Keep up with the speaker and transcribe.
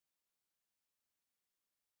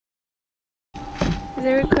Is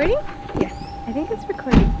it recording? Yeah, I think it's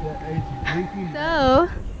recording. So,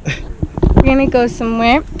 we're gonna go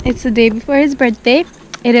somewhere. It's the day before his birthday.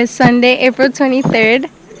 It is Sunday, April 23rd.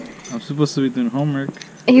 I'm supposed to be doing homework.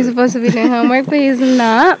 He's supposed to be doing homework, but he's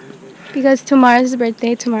not. Because tomorrow's his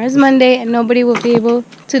birthday, tomorrow's Monday, and nobody will be able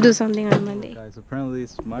to do something on Monday. Guys, apparently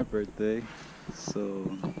it's my birthday. So,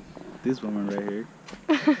 this woman right here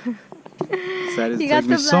decided to take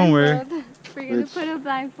me somewhere. We're gonna put a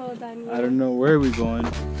blindfold on you. I don't know where we're going.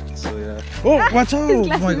 So yeah. Oh, watch out!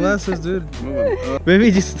 My glasses, dude.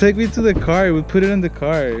 Baby, just take me to the car. We'll put it in the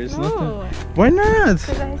car. There's nothing. Why not?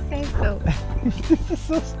 Because I say so. This is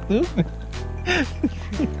so stupid.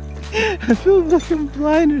 I feel like I'm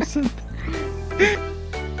blind or something.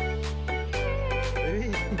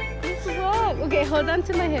 Let's walk. Okay, hold on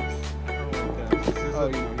to my hips.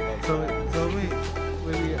 Oh, so wait.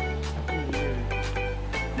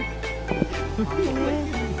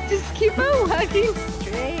 Just keep on walking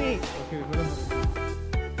straight. Okay, hold on.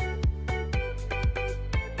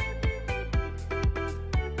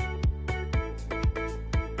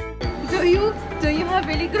 Do you have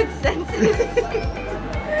really good senses?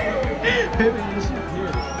 Baby, you should hear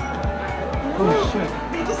it. Oh shit.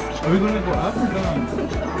 Are we gonna go up or down?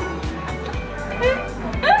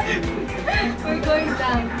 We're going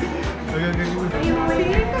down. Okay, Are you ready?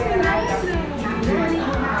 I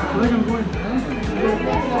feel like I'm going down.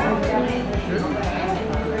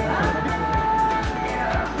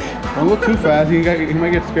 Don't go too fast, he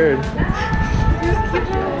might get scared. Just keep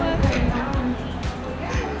on walking.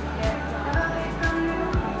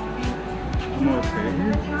 I'm okay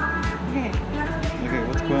here. Okay. Okay,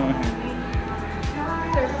 what's going on here?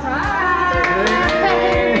 Surprise!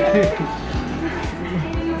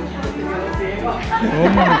 Oh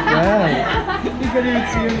my god! You can't even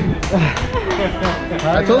see anything. I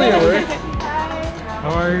told you it worked.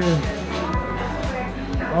 How are you?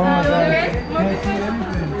 Oh my god. I can't see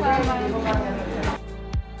anything.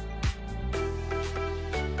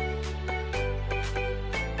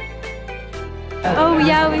 Oh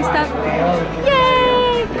yeah, we stopped.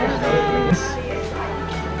 Yay!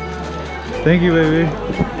 Thank you, baby.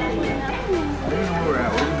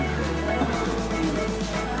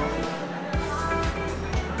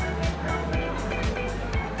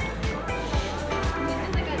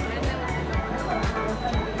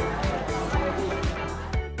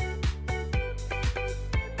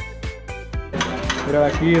 Mira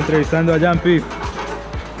aquí entrevistando a Jampi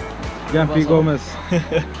Gómez.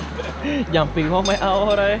 Jampi Gómez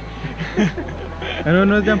ahora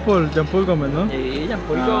No es Jean Paul Gómez, ¿no? Sí, Jampi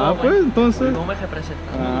Gómez. Ah, pues entonces. Gómez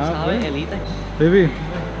representando, Ah, ¿sabes? pues. Elite. Baby,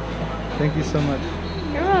 thank you so much.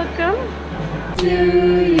 You're welcome.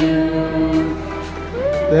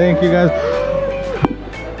 Thank you guys.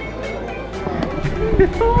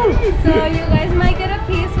 So you guys might get a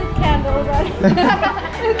piece with candles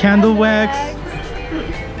on. Candle wax.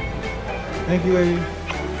 Thank you, baby.